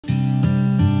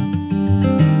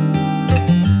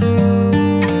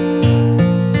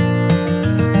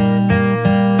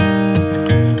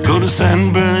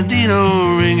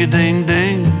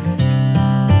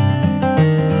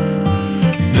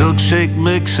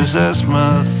mixes, that's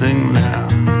my thing now.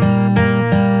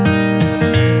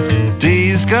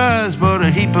 These guys bought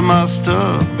a heap of my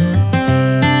stuff,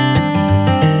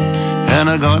 and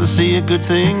I gotta see a good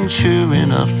thing sure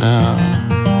enough now.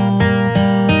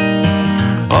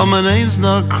 Oh, my name's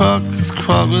not Croc, it's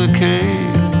Croc with a K.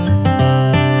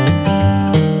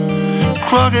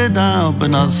 Crocodile, but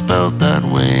not spelled that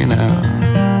way now.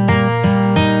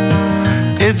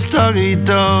 It's doggy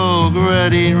dog,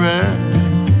 ready, red.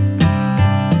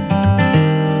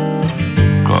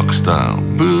 Croc style,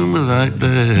 boom like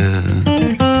that.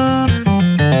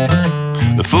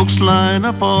 The folks line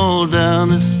up all down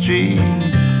the street.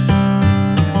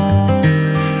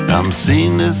 I'm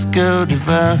seeing this girl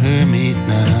devour her meat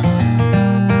now.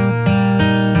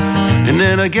 And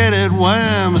then I get it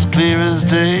wham, as clear as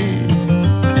day.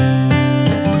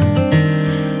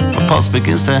 My pulse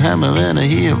begins to hammer and I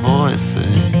hear a voice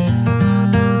say,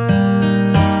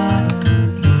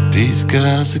 these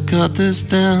guys have got this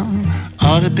down.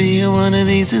 Ought to be one of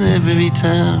these in every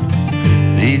town.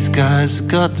 These guys have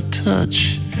got the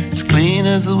touch. It's clean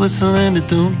as a whistle and it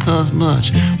don't cost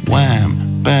much.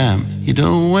 Wham, bam, you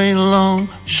don't wait long.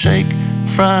 Shake,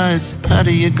 fries,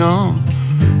 patty, you're gone.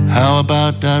 How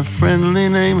about that friendly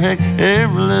name? Heck,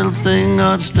 every little thing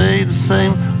ought to stay the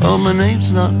same. Oh, my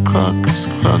name's not Croc, it's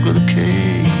Croc with a K.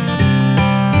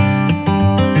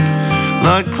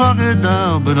 Like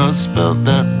crocodile, but not spelled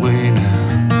that way now.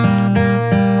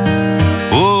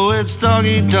 Oh, it's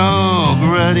doggy dog,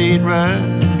 rat eat rat.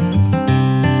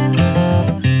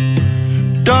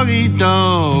 Doggy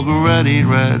dog, rat eat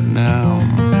rat now.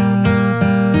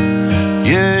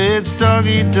 Yeah, it's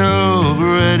doggy dog,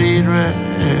 rat eat rat.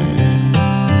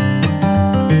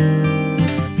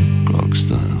 Croc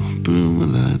style,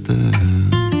 boom like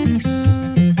that.